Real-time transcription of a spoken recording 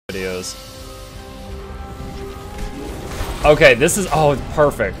videos. Okay, this is, oh,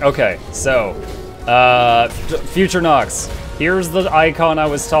 perfect. Okay, so, Future Nox. Here's the icon I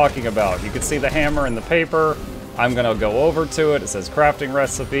was talking about. You can see the hammer in the paper. I'm gonna go over to it. It says crafting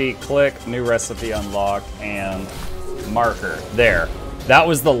recipe, click, new recipe unlocked, and marker. There. That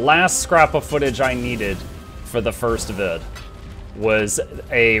was the last scrap of footage I needed for the first vid, was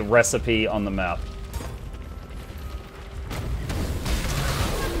a recipe on the map.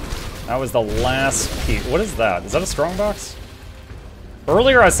 That was the last piece. What is that? Is that a strongbox?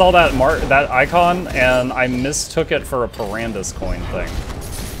 Earlier I saw that that icon and I mistook it for a Parandus coin thing.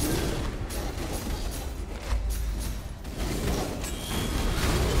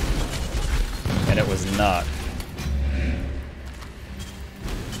 And it was not.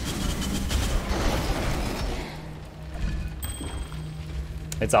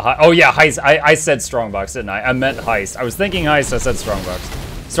 It's a oh yeah, heist. I said strongbox, didn't I? I meant heist. I was thinking heist, I said strongbox.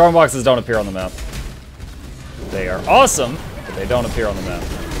 Strongboxes don't appear on the map. They are awesome, but they don't appear on the map.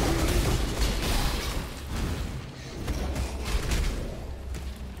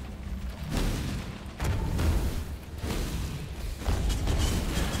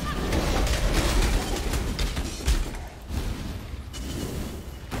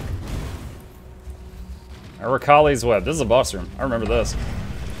 Arakali's Web. This is a boss room. I remember this.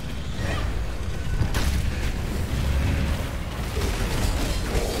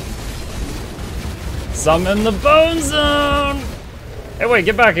 Summon the Bone Zone! Hey, wait,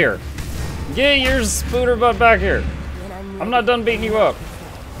 get back here. Get your spooter butt back here. I'm not done beating you up.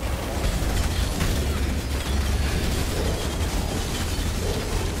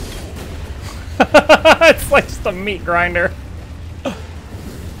 It's like just a meat grinder.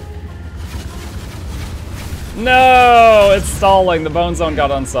 No, it's stalling. The Bone Zone got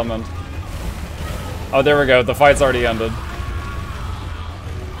unsummoned. Oh, there we go. The fight's already ended.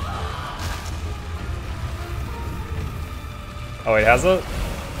 Oh, it has it?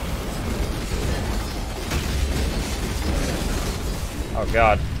 Oh,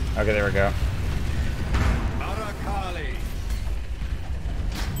 God. Okay, there we go.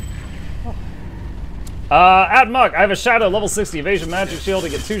 At Muck, I have a Shadow, level 60 evasion magic shield to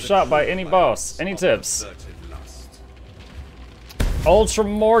get 2-shot by any boss. Any tips? Ultra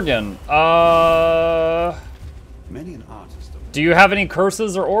Morgan. Do you have any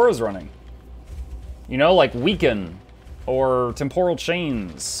curses or auras running? You know, like Weaken, or Temporal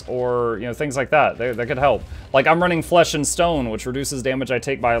Chains, or, you know, things like that. That could help. Like, I'm running Flesh and Stone, which reduces damage I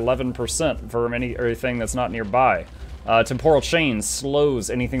take by 11% for anything that's not nearby. Temporal Chains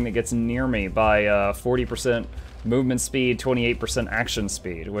slows anything that gets near me by 40% movement speed, 28% action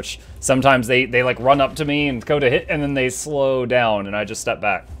speed, which sometimes they like run up to me and go to hit, and then they slow down, and I just step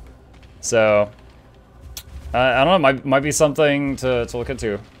back. So, I don't know, might be something to look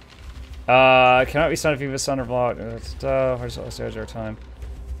into. Cannot be stunned if you have a stun or block. I just lost our time.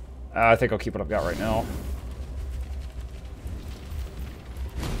 I think I'll keep what I've got right now.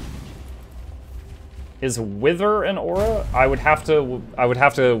 Is Wither an aura? I would have to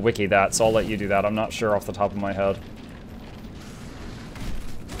wiki that, so I'll let you do that. I'm not sure off the top of my head.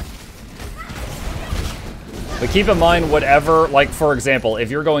 But keep in mind, whatever, like for example,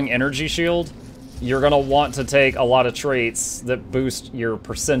 if you're going energy shield, you're gonna want to take a lot of traits that boost your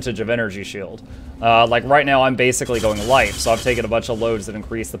percentage of energy shield. Like right now, I'm basically going life, so I've taken a bunch of loads that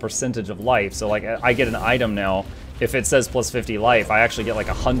increase the percentage of life. So like, I get an item now. If it says plus 50 life, I actually get like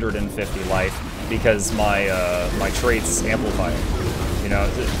 150 life because my my traits amplify it. You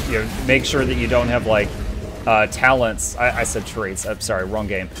know, make sure that you don't have like talents. I said traits. I'm sorry, wrong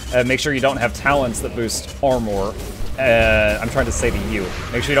game. Make sure you don't have talents that boost armor. I'm trying to say to you,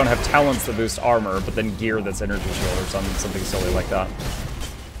 make sure you don't have talents that boost armor, but then gear that's energy shield or something silly like that.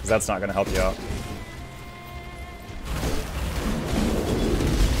 Because that's not going to help you out.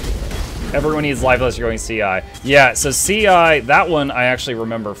 Everyone needs life unless you're going CI. Yeah, so CI, that one I actually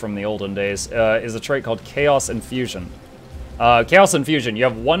remember from the olden days, is a trait called Chaos Infusion. Chaos Infusion, you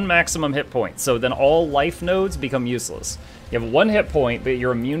have 1 maximum hit point, so then all life nodes become useless. You have 1 hit point, but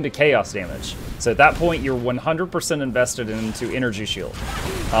you're immune to chaos damage. So at that point, you're 100% invested into Energy Shield.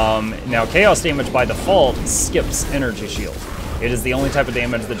 Now, chaos damage by default skips Energy Shield. It is the only type of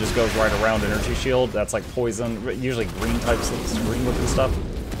damage that just goes right around Energy Shield. That's like poison, usually green types, green looking stuff.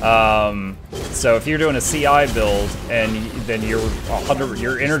 So if you're doing a CI build, and then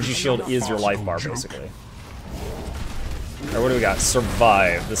your Energy Shield is your life bar, basically. Alright, what do we got?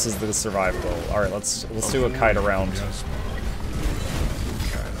 Survive. This is the survive goal. Alright, let's do a kite around.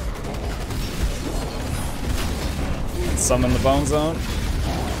 Summon the Bone Zone.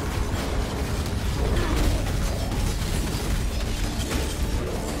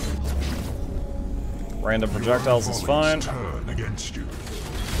 Random projectiles is fine. Turn against you.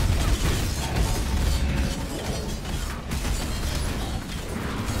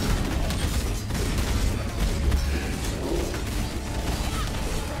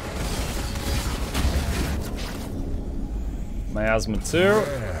 Miasma 2.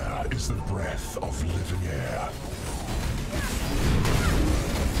 Air is the breath of living air.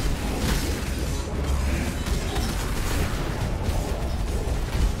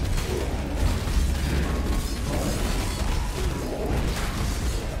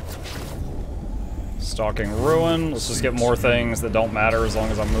 Stalking Ruin. Let's just get more things that don't matter as long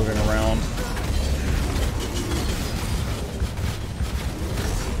as I'm moving around.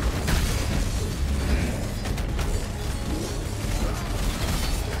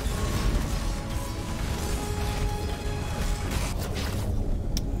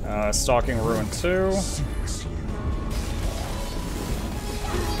 Stalking Ruin 2.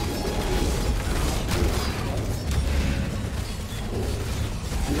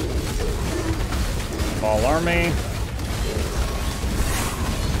 Ball Army.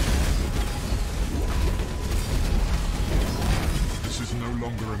 This is no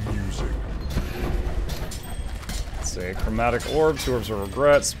longer amusing. Let's see. Chromatic Orb, 2 Orbs of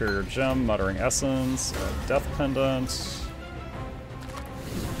Regret, Superior Gem, Muttering Essence, Death Pendant.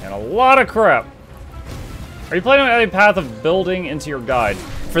 And a lot of crap. Are you planning on adding Path of Building into your guide?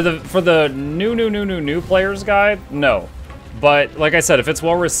 For the new players guide? No. But like I said, if it's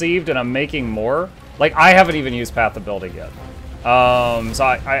well received and I'm making more, like I haven't even used Path of Building yet. So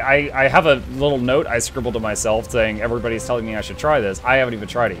I have a little note I scribbled to myself saying everybody's telling me I should try this. I haven't even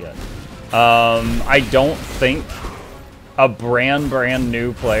tried it yet. I don't think a brand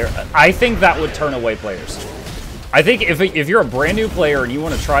new player, I think that would turn away players. I think if you're a brand new player and you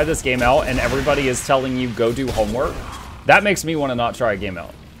want to try this game out and everybody is telling you go do homework, that makes me want to not try a game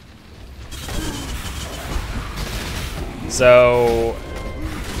out. So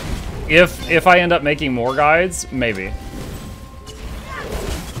if I end up making more guides, maybe.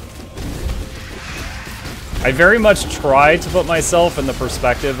 I very much try to put myself in the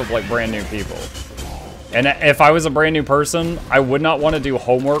perspective of like brand new people. And if I was a brand new person, I would not want to do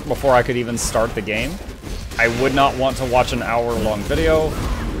homework before I could even start the game. I would not want to watch an hour-long video,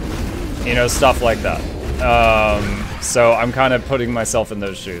 you know, stuff like that. So I'm kind of putting myself in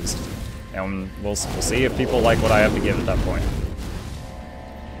those shoes. And we'll see if people like what I have to give at that point.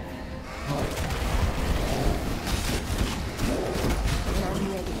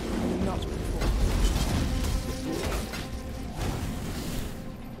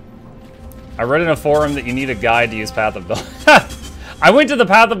 I read in a forum that you need a guide to use Path of Building. I went to the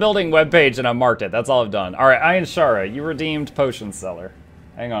Path of Building webpage and I marked it. That's all I've done. All right, Ian Shara, you redeemed Potion Seller.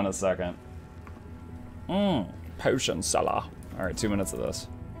 Hang on a second. Potion Seller. All right, 2 minutes of this.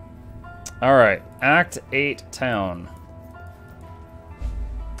 All right, Act 8 Town.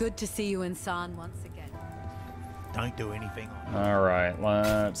 Good to see you in San once again. Don't do anything. All right,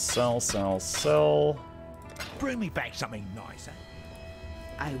 let's sell. Bring me back something nicer.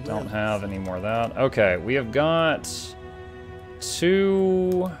 I will. Don't have any more of that. Okay, we have got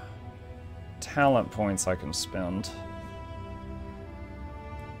 2 talent points I can spend.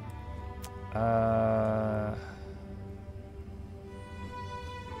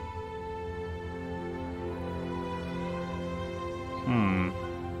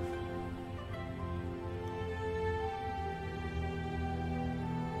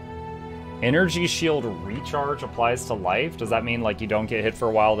 Energy Shield Recharge applies to life? Does that mean like you don't get hit for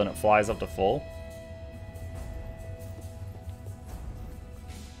a while, then it flies up to full?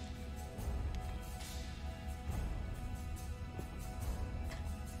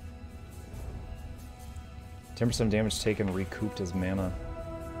 %10 damage taken recouped as mana.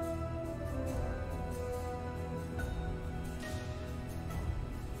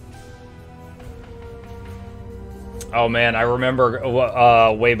 Oh man, I remember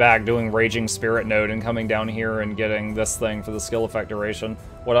way back doing Raging Spirit Node and coming down here and getting this thing for the skill effect duration.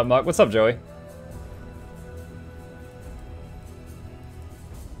 What up, Muck? What's up, Joey?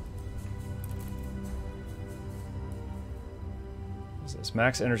 What's this?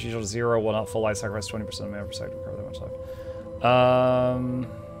 Max energy equals 0 will not full life sacrifice 20% of mana per second to recover that much life.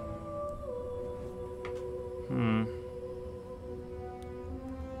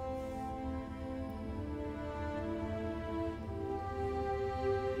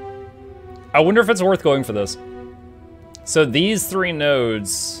 I wonder if it's worth going for this. So these 3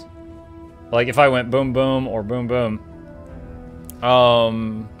 nodes, like if I went boom boom or boom boom, well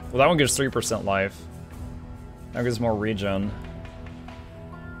that one gives 3% life. That gives more regen.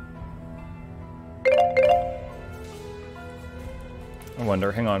 I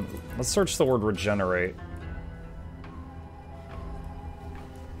wonder, hang on. Let's search the word regenerate.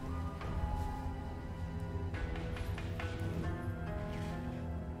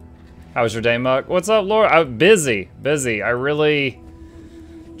 How was your day, Muck? What's up, Laura? I'm busy. I really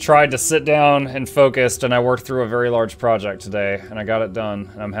tried to sit down and focused, and I worked through a very large project today, and I got it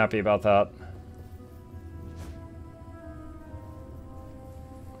done, and I'm happy about that.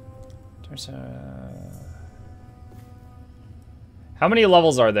 How many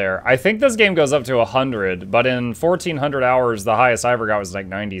levels are there? I think this game goes up to 100, but in 1400 hours, the highest I ever got was like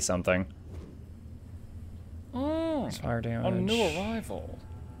 90 something. Fire damage. A new arrival.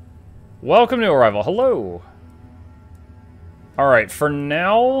 Welcome, new arrival. Hello. All right, for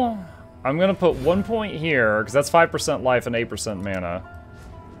now, I'm gonna put 1 point here because that's 5% life and 8% mana,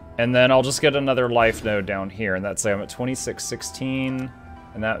 and then I'll just get another life node down here, and that's say I'm at 2616.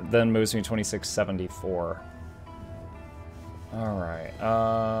 And that then moves me 2674. All right.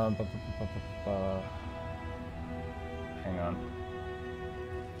 Hang on.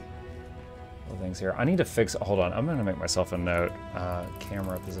 Things here. I need to fix. Hold on. I'm gonna make myself a note.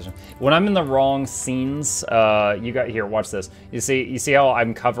 Camera position. When I'm in the wrong scenes, you got here. Watch this. You see how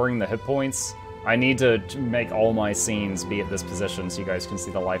I'm covering the hit points? I need to make all my scenes be at this position so you guys can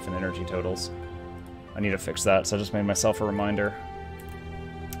see the life and energy totals. I need to fix that. So I just made myself a reminder.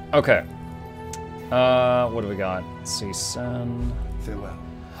 Okay. What do we got? Let's see, Sun. Farewell.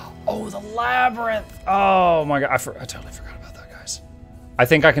 Oh, the labyrinth! Oh my god, I totally forgot about that, guys. I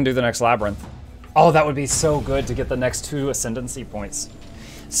think I can do the next labyrinth. Oh, that would be so good to get the next 2 ascendancy points.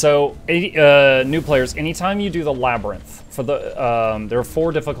 So, new players, anytime you do the labyrinth, for the there are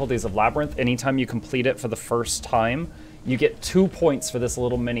 4 difficulties of labyrinth. Anytime you complete it for the first time, you get 2 points for this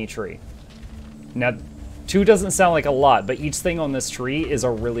little mini tree. Now, 2 doesn't sound like a lot, but each thing on this tree is a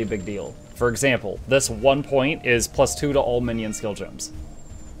really big deal. For example, this 1 point is +2 to all minion skill gems.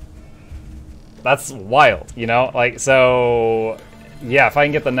 That's wild, you know? Like, so, yeah, if I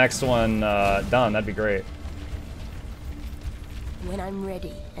can get the next one done, that'd be great. When I'm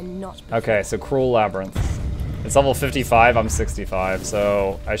ready and not before. Okay, so Cruel Labyrinth. It's level 55, I'm 65,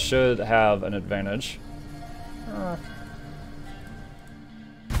 so I should have an advantage.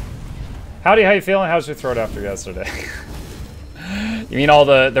 Howdy, how you feeling? How's your throat after yesterday? You mean all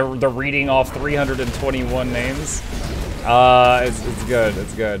the reading off 321 names? It's good,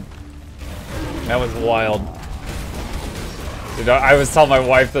 it's good. That was wild. Dude, I was telling my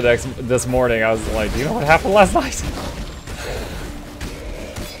wife this morning, I was like, do you know what happened last night?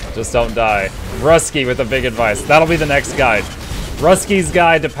 Just don't die. Rusky with the big advice. That'll be the next guide. Rusky's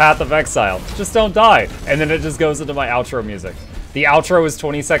Guide to Path of Exile. Just don't die. And then it just goes into my outro music. The outro is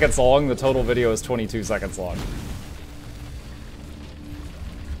 20 seconds long, the total video is 22 seconds long.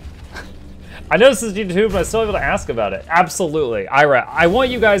 I know this is YouTube, but I'm still able to ask about it. Absolutely. Ira, I want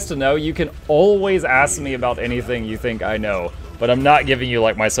you guys to know you can always ask me about anything you think I know, but I'm not giving you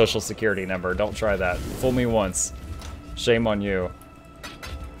like my social security number. Don't try that. Fool me once. Shame on you.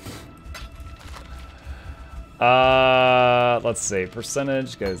 Let's see.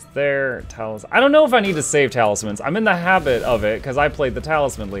 Percentage goes there. I don't know if I need to save talismans. I'm in the habit of it because I played the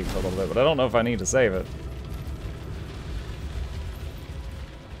Talisman League for a little bit, but I don't know if I need to save it.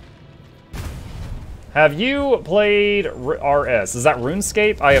 Have you played RS? Is that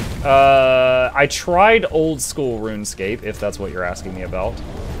RuneScape? I have. I tried old school RuneScape, if that's what you're asking me about.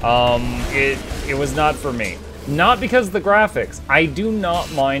 It was not for me. Not because of the graphics. I do not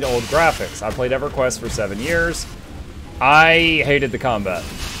mind old graphics. I played EverQuest for 7 years. I hated the combat.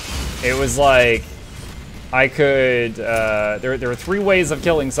 It was like I could. There were 3 ways of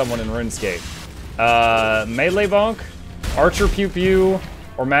killing someone in RuneScape: melee bonk, archer pew pew,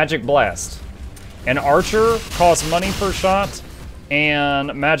 or magic blast. An archer costs money per shot,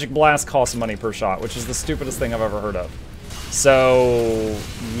 and magic blast costs money per shot, which is the stupidest thing I've ever heard of. So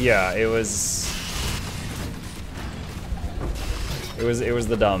yeah, it was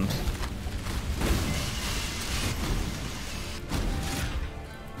the dumb.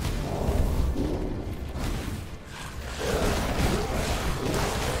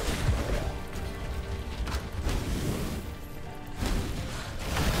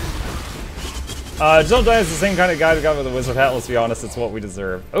 Don't die is the same kind of guy who got with a wizard hat, let's be honest, it's what we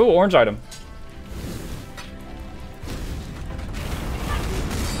deserve. Oh, orange item.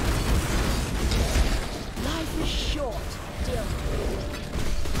 Life is short, dear.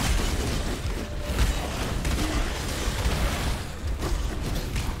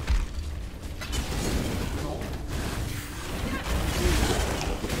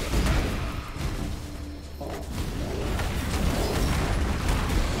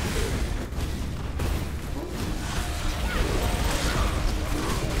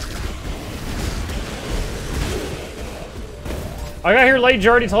 I got here late. Did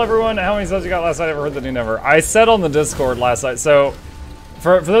you already tell everyone how many subs you got last night? I never heard the new number. I said on the Discord last night. So,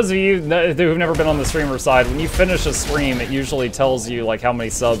 for those of you who've never been on the streamer side, when you finish a stream, it usually tells you like how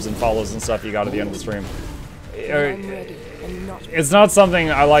many subs and follows and stuff you got at the end of the stream. It's not something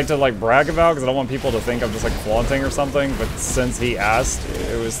I like to like brag about because I don't want people to think I'm just like flaunting or something. But since he asked,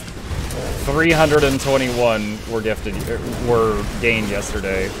 it was 321 were gained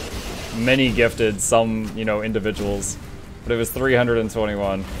yesterday. Many gifted, some individuals. But it was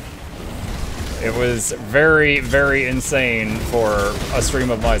 321. It was very, very insane for a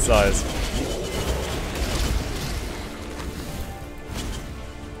stream of my size.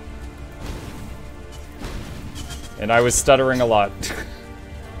 And I was stuttering a lot.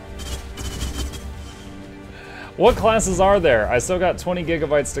 What classes are there? I still got 20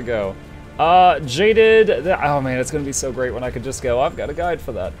 gigabytes to go. Jaded, oh man, it's gonna be so great when I could just go. I've got a guide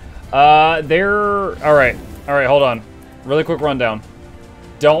for that. All right, hold on. Really quick rundown.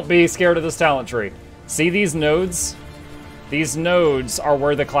 Don't be scared of this talent tree. See these nodes? These nodes are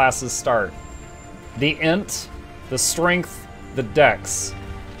where the classes start. The int, the strength, the dex.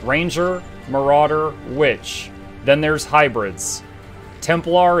 Ranger, marauder, witch. Then there's hybrids.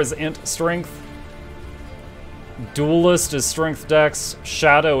 Templar is int strength. Duelist is strength dex.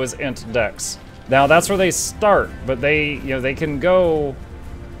 Shadow is int dex. Now that's where they start, but they can go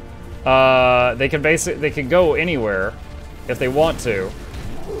they can go anywhere if they want to.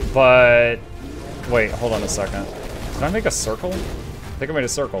 But wait, hold on a second. Did I make a circle? I think I made a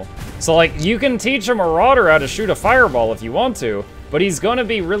circle. So like you can teach a marauder how to shoot a fireball if you want to, but he's gonna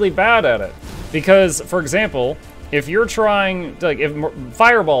be really bad at it. Because, for example, if you're trying to, like, if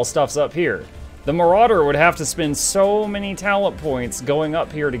fireball stuff's up here, the marauder would have to spend so many talent points going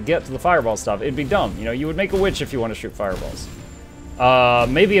up here to get to the fireball stuff. It'd be dumb. You would make a witch if you want to shoot fireballs.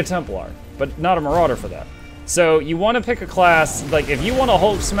 Maybe a Templar, but not a marauder for that. So you want to pick a class, like if you want to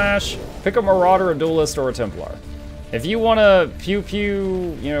Hulk smash, pick a marauder, a duelist, or a Templar. If you want to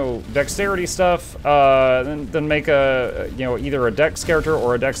pew, dexterity stuff, then make a, either a dex character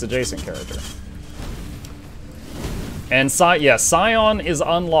or a dex adjacent character. And Scion is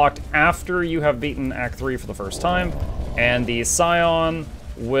unlocked after you have beaten Act 3 for the first time, and the Scion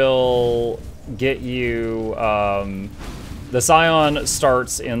will get you, the Scion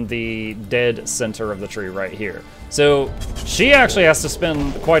starts in the dead center of the tree right here. So she actually has to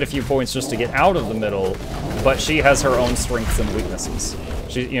spend quite a few points just to get out of the middle, but she has her own strengths and weaknesses.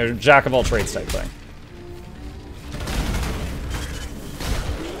 She's, jack of all trades type thing.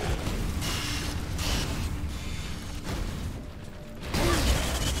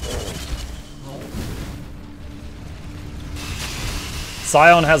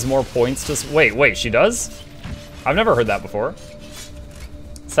 Scion has more points to... Wait, she does? I've never heard that before.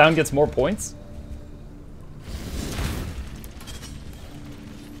 Scion gets more points?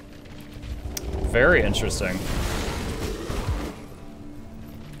 Very interesting.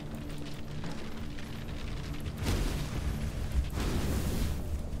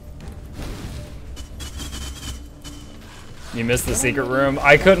 You missed the secret room?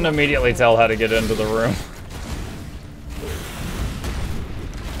 I couldn't immediately tell how to get into the room.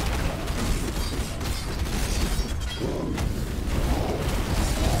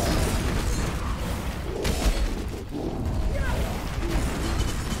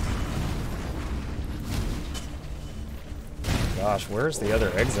 Gosh, where's the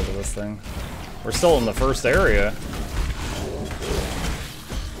other exit of this thing? We're still in the first area.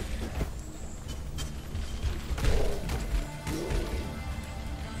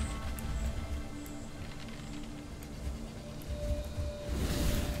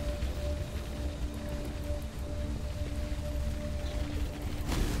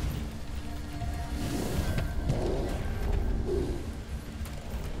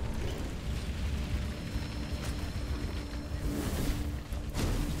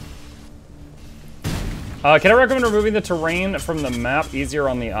 Can I recommend removing the terrain from the map? Easier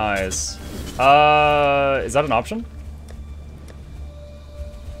on the eyes. Is that an option?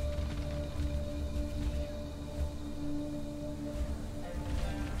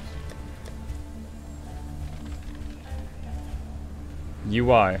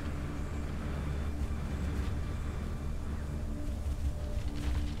 UI.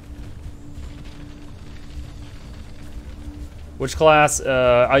 Which class?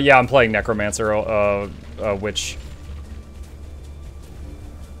 Yeah, I'm playing Necromancer, Witch.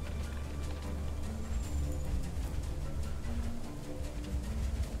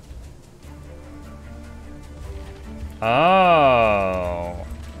 Oh.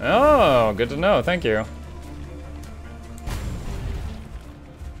 Oh, good to know. Thank you.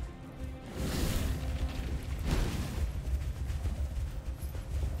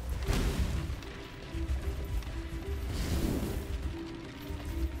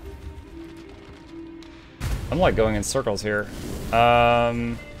 I'm like going in circles here.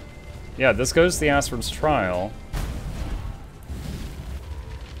 Yeah, this goes to the Asper's Trial.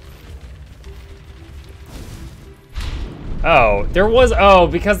 Oh, there was, oh,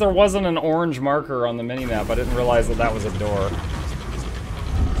 because there wasn't an orange marker on the minimap, I didn't realize that that was a door.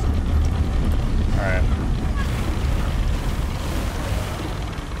 Alright.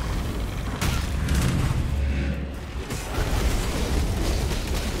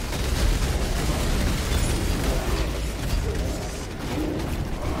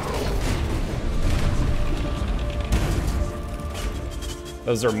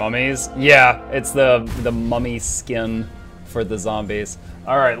 Those are mummies? Yeah, it's the mummy skin for the zombies.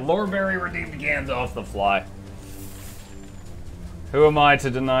 Alright, Loreberry redeemed Gandalf the Fly. Who am I to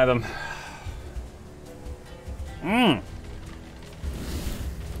deny them?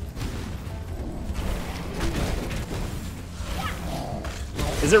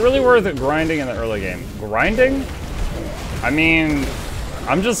 Is it really worth it grinding in the early game? Grinding? I mean,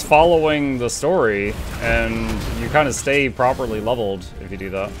 I'm just following the story, and you kind of stay properly leveled if you do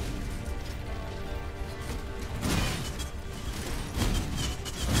that.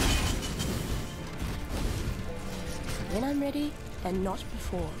 When I'm ready, and not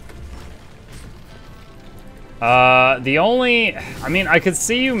before. The only, I mean, I could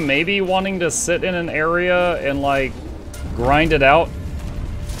see you maybe wanting to sit in an area and, like, grind it out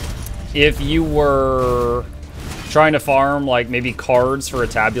if you were trying to farm, like, maybe cards for a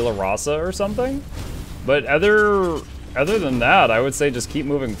tabula rasa or something. But other than that, I would say just keep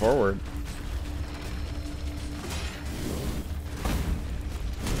moving forward.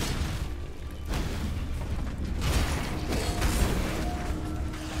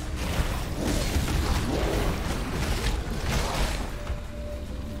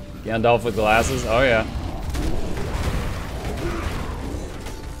 Gandalf with glasses? Oh, yeah.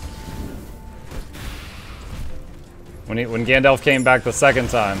 When Gandalf came back the second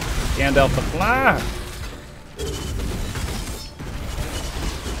time. Gandalf the Fly!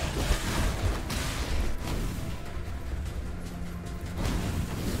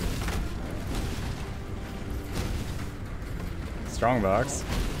 Strongbox.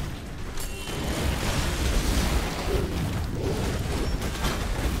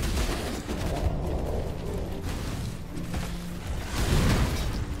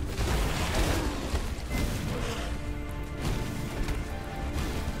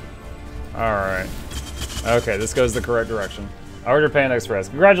 Alright. Okay, this goes the correct direction. I ordered Panda Express.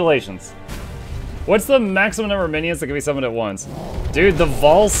 Congratulations! What's the maximum number of minions that can be summoned at once? Dude, the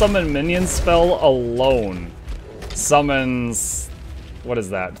Vol Summon Minion spell alone summons... What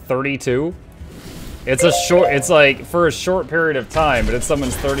is that? 32? It's a short... It's like, for a short period of time, but it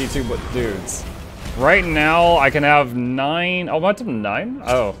summons 32 dudes. Right now, I can have 9... Oh, I'm up to 9?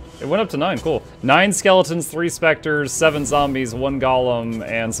 Oh, it went up to 9. Cool. 9 skeletons, 3 specters, 7 zombies, 1 golem,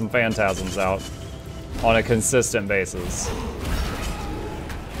 and some phantasms out on a consistent basis.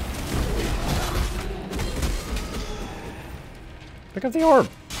 Pick up the orb.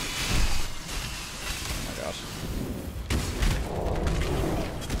 Oh my gosh.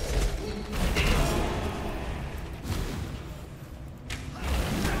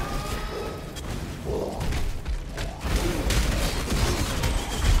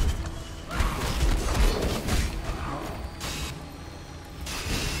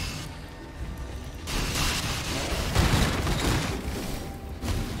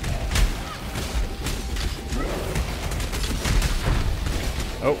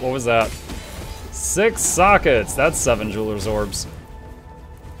 Oh, what was that? 6 sockets. That's 7 jeweler's orbs.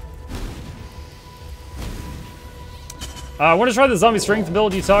 I want to try the zombie strength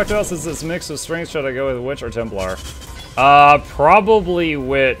build you talked about. Since it's mixed with strength, should I go with Witch or Templar? Probably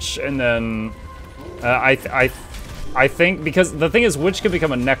Witch, and then I think, because the thing is, Witch can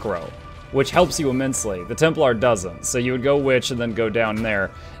become a Necro, which helps you immensely. The Templar doesn't, so you would go Witch and then go down there.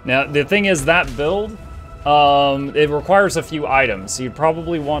 Now, the thing is, that build, it requires a few items, so you'd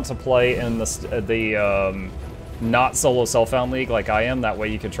probably want to play in the not solo self-found league like I am. That way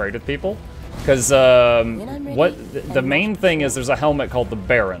you can trade with people. Because the main thing is there's a helmet called the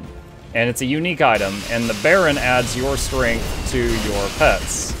Baron, and it's a unique item, and the Baron adds your strength to your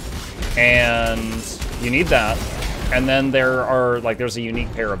pets, and you need that. And then there's a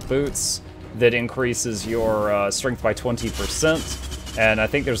unique pair of boots that increases your strength by 20%. And I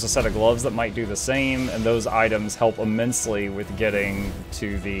think there's a set of gloves that might do the same, and those items help immensely with getting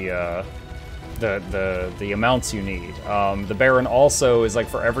to the amounts you need. The Baron also is like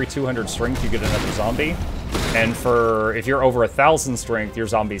for every 200 strength you get another zombie, and if you're over 1,000 strength, your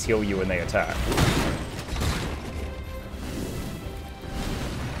zombies heal you when they attack.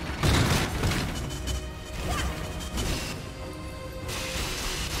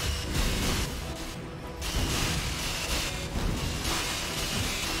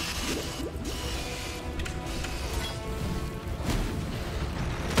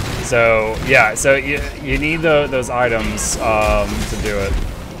 So yeah, so you need those items to do it.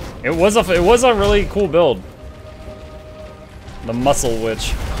 It was a really cool build. The Muscle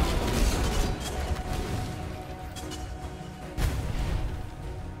Witch.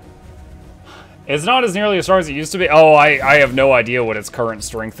 It's not as nearly as strong as it used to be. Oh, I have no idea what its current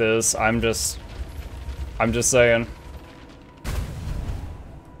strength is. I'm just saying.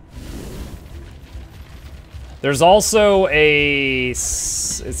 There's also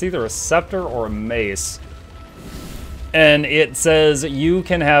it's either a scepter or a mace. And it says you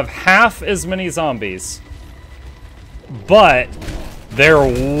can have half as many zombies, but they're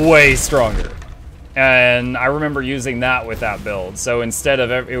way stronger. And I remember using that with that build. So instead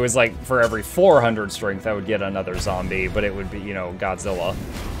of, it was like for every 400 strength, I would get another zombie, but it would be, you know, Godzilla.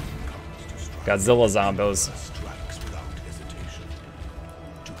 Godzilla zombos.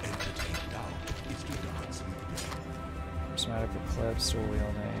 Prismatic Eclipse, dual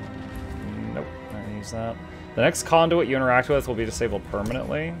wielding. Nope, not gonna use that. The next conduit you interact with will be disabled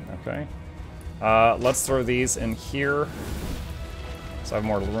permanently. Okay. Let's throw these in here. So I have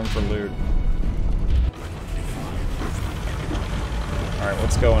more room for loot. Alright,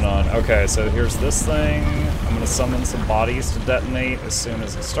 what's going on? Okay, so here's this thing. I'm gonna summon some bodies to detonate as soon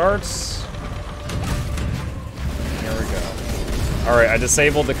as it starts. Here we go. Alright, I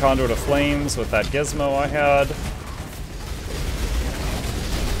disabled the Conduit of Flames with that gizmo I had.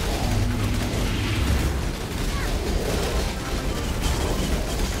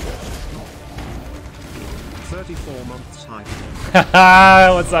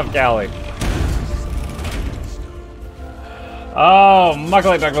 Haha, what's up, Callie? Oh,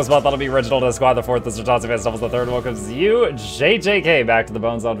 Mukluk Douglas bot, that'll be original to the squad. The fourth is Jatazzi Vance doubles the third. Welcomes you, JJK, back to the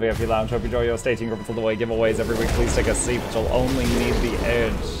Bones on VIP Lounge. Hope you enjoy your stay tuned for the way giveaways every week. Please take a seat, but you'll only need the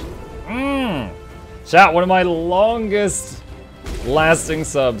edge. Chat, one of my longest lasting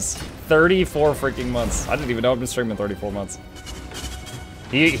subs. 34 freaking months. I didn't even know I've been streaming 34 months.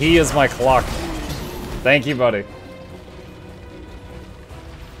 He is my clock. Thank you, buddy.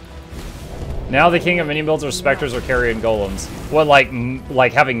 Now the king of mini builds are specters or carrion golems. What,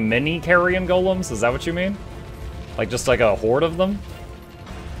 like having many carrion golems? Is that what you mean? Like just like a horde of them?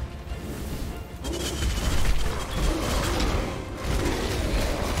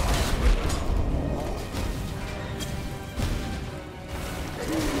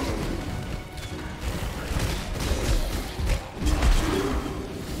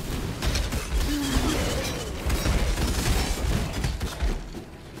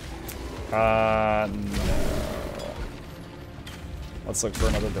 No. Let's look for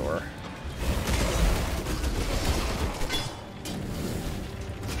another door.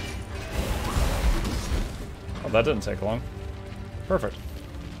 Oh, that didn't take long. Perfect.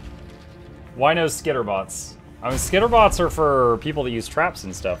 Why no skitterbots? I mean, skitterbots are for people that use traps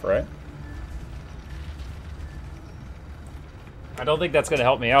and stuff, right? I don't think that's going to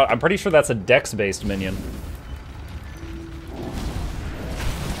help me out. I'm pretty sure that's a dex-based minion.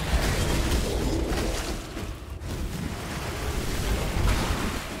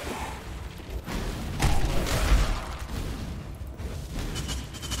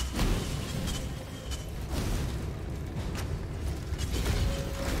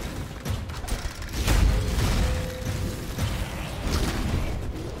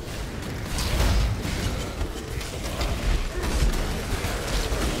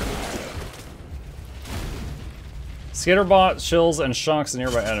 Skitterbot shills and shocks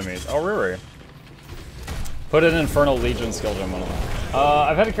nearby enemies. Oh, really? Put an Infernal Legion skill gem on it.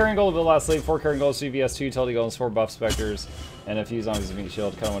 I've had a carrying goal build last league, 4 carrying goals, CVS, 2 utility goals, 4 buff specters, and a few zombies of meat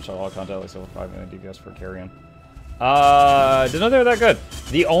shield. Kind of one shot all content, like over 5 million DPS per carrion. Didn't know they were that good.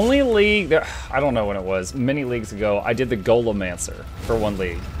 The only league that, I don't know when it was, many leagues ago, I did the Golemancer for one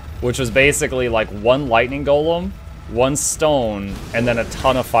league, which was basically like 1 lightning golem, 1 stone, and then a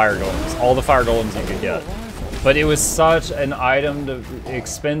ton of fire golems. All the fire golems you could get. But it was such an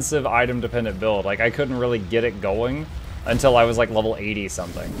expensive item-dependent build. Like, I couldn't really get it going until I was like level 80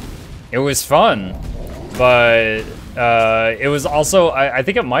 something. It was fun, but it was also, I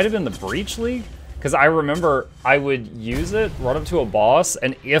think it might have been the Breach League, because I remember I would use it, run up to a boss,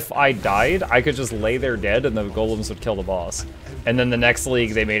 and if I died, I could just lay there dead and the golems would kill the boss. And then the next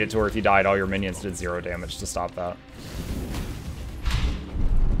league, they made it to where if you died, all your minions did 0 damage to stop that.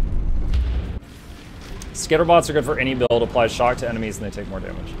 Skitterbots are good for any build, applies shock to enemies and they take more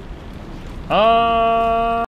damage.